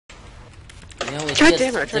God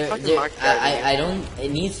damn it, I tried fucking mark that. I don't,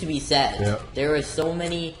 it needs to be said. Yeah. There are so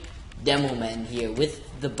many demo men here with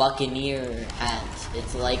the Buccaneer hats.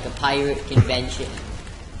 It's like a pirate convention.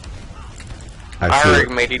 Arg,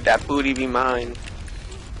 matey, that booty be mine.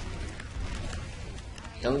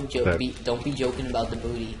 Don't be joking about the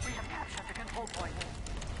booty.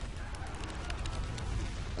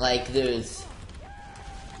 Like, there's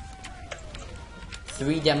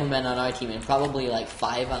 3 demo men on our team and probably like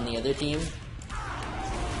 5 on the other team.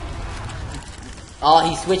 Oh,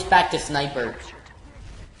 he switched back to sniper.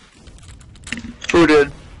 Who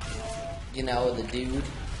did? You know, the dude,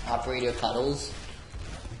 Operator Cuddles.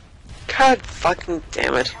 God fucking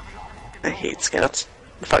damn it. I hate scouts.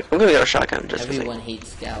 Fuck, I'm gonna go shotgun just Everyone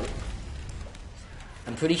hates Scout.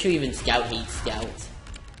 I'm pretty sure even Scout hates Scouts.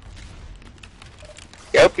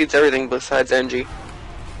 Scout beats everything besides NG.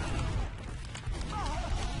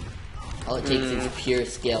 All it takes is pure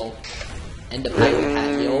skill. And the pirate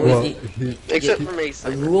hat. You always need... Except for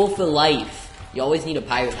Mason. A rule for life. You always need a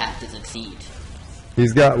pirate hat to succeed.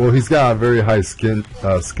 He's got a very high skill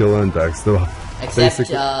index, though.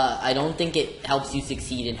 Except, I don't think it helps you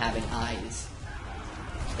succeed in having eyes.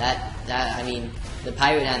 I mean, the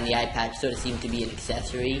pirate hat and the eye patch sort of seem to be an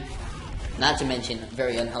accessory. Not to mention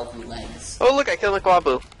very unhealthy legs. Oh look, I killed a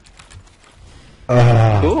Quabu.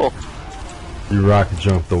 Cool. You rocket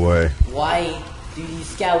jumped away. Why do these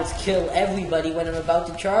scouts kill everybody when I'm about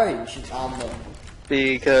to charge on them?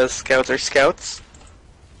 Because scouts are scouts.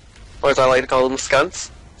 Or as I like to call them, skunts.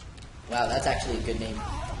 Wow, that's actually a good name.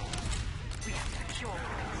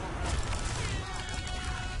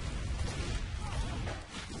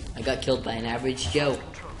 I got killed by an average Joe.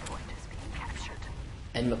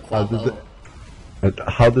 And McQuabo.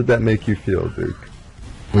 How did that make you feel, Duke?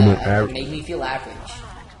 It made me feel average.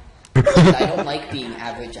 I don't like being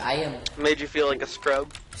average. Made you feel like a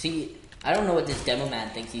scrub? See, I don't know what this demo man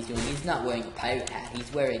thinks he's doing. He's not wearing a pirate hat.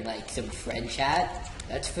 He's wearing, like, some French hat.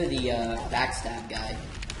 That's for the, backstab guy.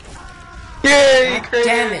 Yay, God crater!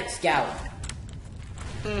 damn it, Scout!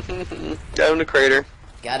 Down the crater.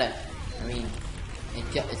 I mean,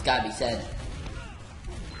 it's gotta be said.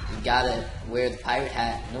 You gotta wear the pirate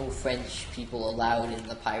hat. No French people allowed in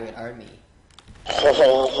the pirate army.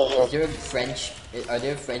 Are there French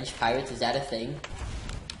pirates? Is that a thing?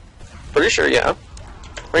 Pretty sure, yeah.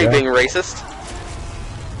 Are you being racist?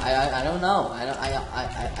 I don't know. I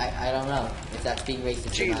don't know if that's being racist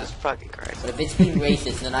or not. Jesus fucking Christ. But if it's being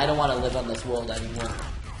racist, then I don't want to live on this world anymore.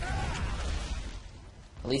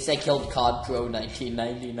 At least I killed COD Pro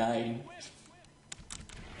 1999.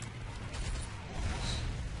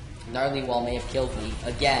 Gnarly Wall may have killed me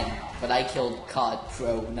again, but I killed COD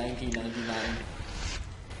Pro 1999.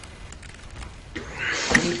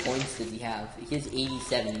 How many points does he have? He has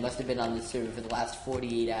 87. He must have been on this server for the last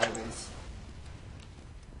 48 hours.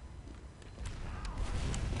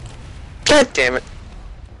 God damn it.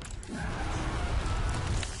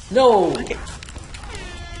 No!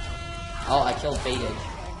 Oh, I killed Faded.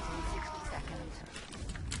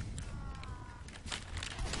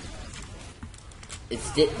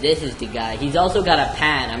 This is the guy. He's also got a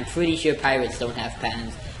pan. I'm pretty sure pirates don't have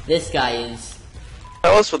pans. This guy is...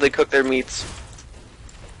 How else would they cook their meats?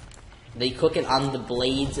 They cook it on the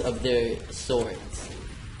blades of their swords.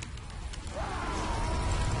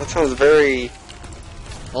 That sounds very...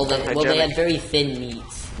 Well, they had very thin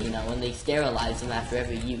meats, you know, and they sterilize them after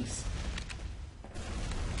every use.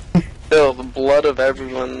 Still, the blood of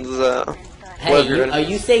everyone's, Hey, are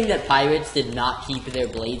you saying that pirates did not keep their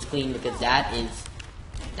blades clean? Because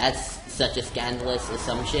that's such a scandalous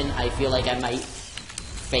assumption. I feel like I might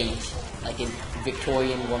faint, like a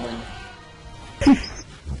Victorian woman.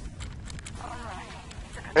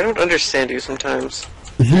 I don't understand you sometimes.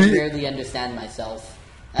 I barely understand myself.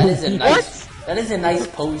 That is a nice... That is a nice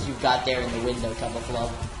pose you've got there in the window, Tub of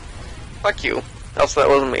Love. Fuck you. Else that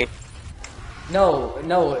wasn't me. No,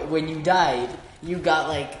 when you died, you got,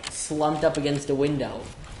 like, slumped up against a window.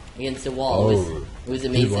 Against a wall. Oh, it was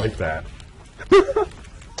amazing. You like that.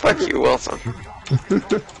 Fuck you, Wilson.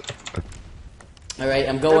 Alright,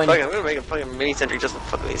 I'm going... I'm gonna make a fucking mini-sentry just to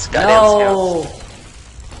fuck these goddamn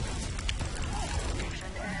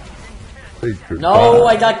scouts. No,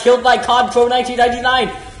 I got killed by COD Pro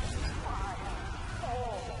 1999!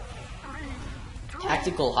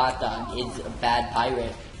 Tactical Hot Dog is a bad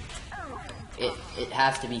pirate. It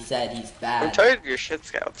has to be said, he's bad. I'm tired of your shit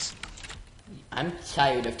scouts. I'm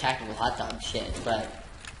tired of Tactical Hot Dog shit, but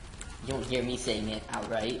you don't hear me saying it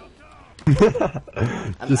outright.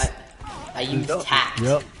 I use tact.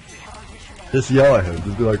 Yep. Just yell at him.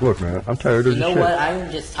 Just be like, look, man, I'm tired of your shit. You know what? I'm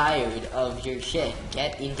just tired of your shit.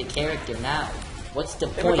 Get into character now. What's the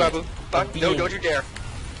Hey, point Babu. of Fuck, no, being... don't you dare.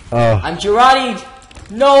 I'm Girardi!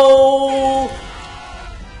 No!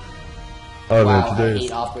 Oh, Wow, no, I today hate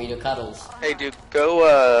is... Operator Cuddles. Hey, dude,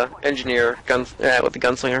 go, engineer with the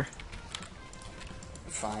gunslinger.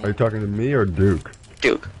 Fine. Are you talking to me or Duke?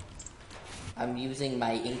 Duke. I'm using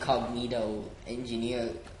my incognito engineer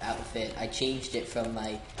outfit. I changed it from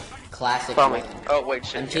my classic Follow me. one. Oh, wait,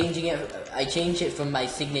 shit. I'm changing it. I changed it from my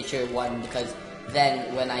signature one because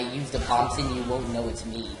then when I use the Thompson, you won't know it's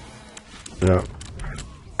me. Yeah.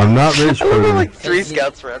 I'm not rage I love how, quitting. like, 3 'Cause you-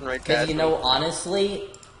 scouts ran right Because past you me. know, honestly,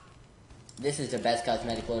 this is the best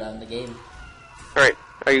cosmetic loadout in the game. Alright,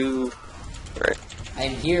 are you... Alright. I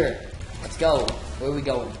am here. Let's go. Where are we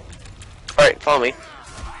going? Alright, follow me.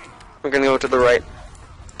 We're gonna go to the right.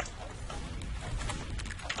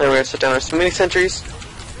 Then we're gonna sit down our mini sentries.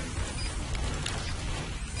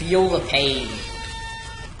 Feel the pain.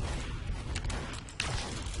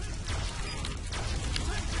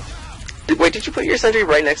 Wait, did you put your sentry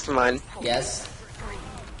right next to mine? Yes.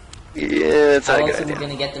 Yeah, it's not How a else good are we idea.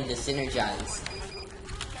 gonna get them to synergize?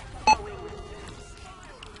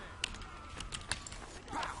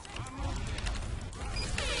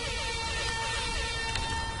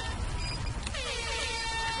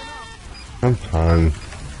 I'm fine.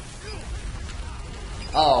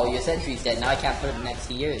 Oh, your sentry's dead. Now I can't put it next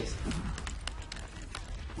to yours.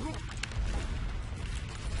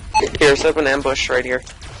 Here, set up an ambush right here.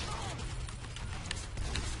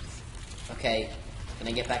 Okay. Can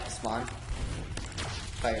I get back to spawn?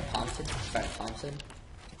 Fire Thompson? Fire Thompson?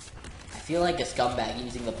 I feel like a scumbag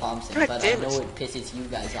using the Thompson, God but I damn know it. it pisses you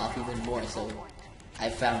guys off even more, so I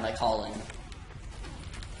found my calling.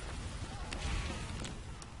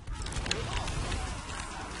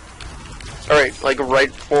 Alright, like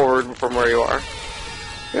right forward from where you are.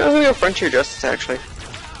 Yeah, I'm gonna go Frontier Justice, actually.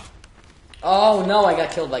 Oh no, I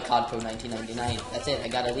got killed by COD Pro 1999. That's it, I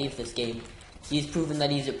gotta leave this game. He's proven that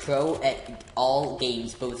he's a pro at all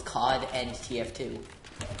games, both COD and TF2.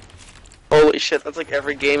 Holy shit, that's like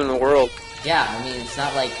every game in the world. Yeah, I mean, it's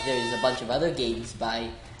not like there's a bunch of other games by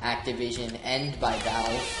Activision and by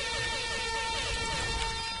Valve.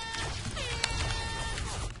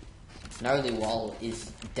 Gnarly Wall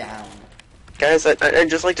is down. Guys, I'd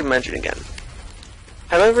just like to mention again.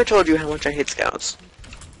 Have I ever told you how much I hate scouts?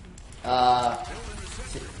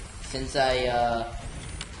 Since I,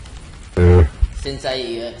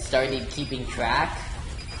 Yeah. started keeping track,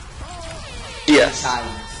 Yes.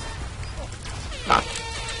 times.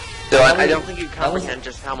 So I was- don't think you that was- comprehend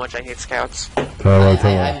just how much I hate scouts. Tell me.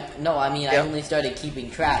 I mean, I Yeah. only started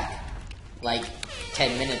keeping track, like,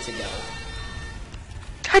 10 minutes ago.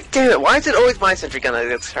 God damn it, why is it always my sentry gun that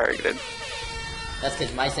gets targeted? That's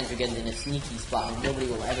because my sentry gun's in a sneaky spot and nobody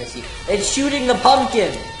will ever see. It's shooting the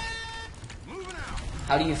pumpkin!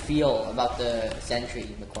 How do you feel about the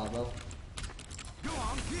sentry, McQuavo?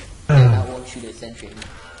 That won't shoot a sentry.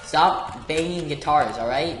 Stop banging guitars,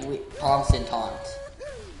 alright? Thompson taunt.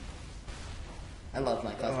 I love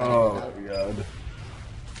my cosmetic Oh loadout. my god.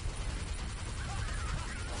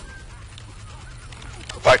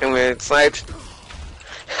 Fucking get sniped.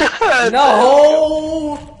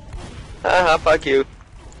 No! Haha, fuck you.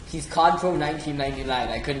 He's COD Pro 1999.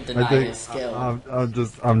 I couldn't deny I think his skill.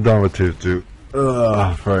 I'm done with TF2.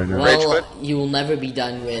 Ugh, right now. Rage Well, quit? you will never be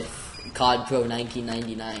done with COD Pro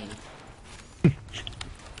 1999.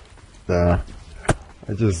 Nah.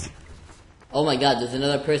 I just... Oh my god, there's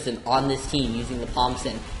another person on this team using the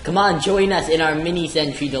Thompson. Come on, join us in our mini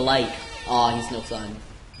sentry delight. Aw, he's no fun.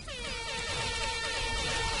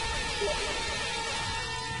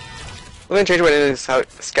 I'm gonna change my name to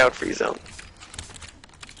Scout Free Zone.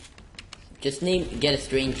 Just get a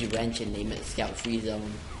strange wrench and name it Scout Free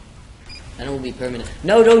Zone. And it will be permanent.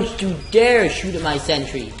 No, don't you dare shoot at my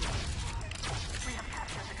sentry.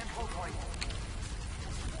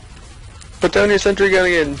 Put down your sentry gun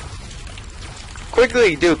again.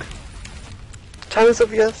 Quickly, Duke. Time is of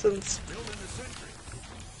the essence.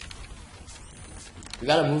 We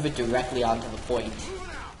gotta move it directly onto the point.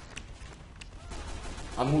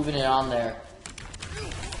 I'm moving it on there.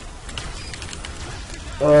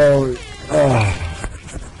 Oh,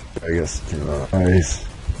 I guess, nice.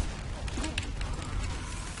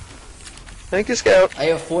 Thank you, Scout. I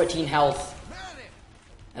have 14 health.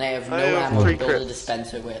 And I have no I have ammo to 3 build a crits.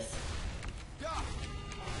 dispenser with.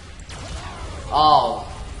 Oh.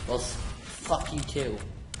 Well, fuck you too.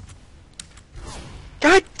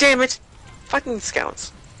 God damn it! Fucking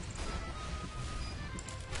Scouts.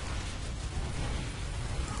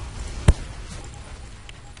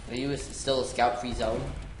 Are you still a scout free zone?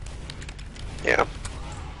 Yeah.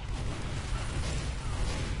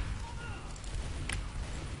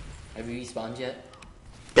 Have you respawned yet?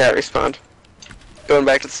 Yeah, I respawned. Going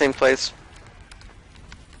back to the same place.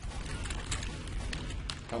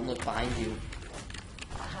 Don't look behind you.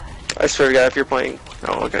 I swear to God, if you're playing...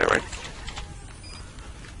 Oh, okay, right.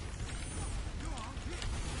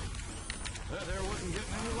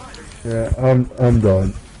 Yeah, I'm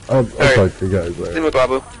done. I'll Alright. talk to you guys See you, later.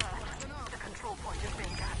 Babu.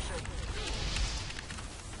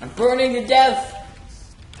 I'm burning to death!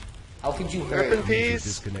 How could you Rip in hurt? peace.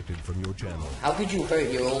 Disconnected from your channel. How could you hurt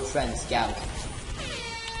your old friend Scout?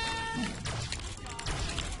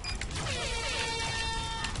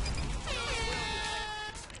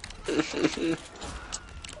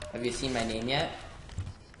 Have you seen my name yet?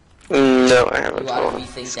 No, I haven't. You ought to Hold on.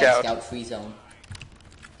 rethink that Scout. Scout free zone.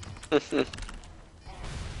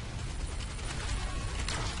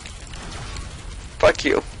 Fuck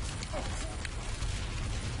you.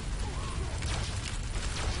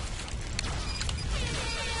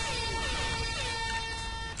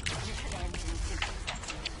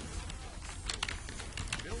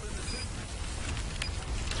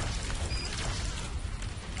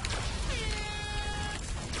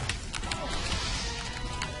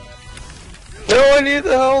 No, I need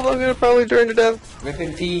the help. I'm gonna probably turn to death. Rip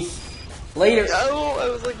in peace. Later. Oh, I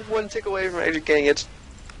was like one tick away from actually getting it.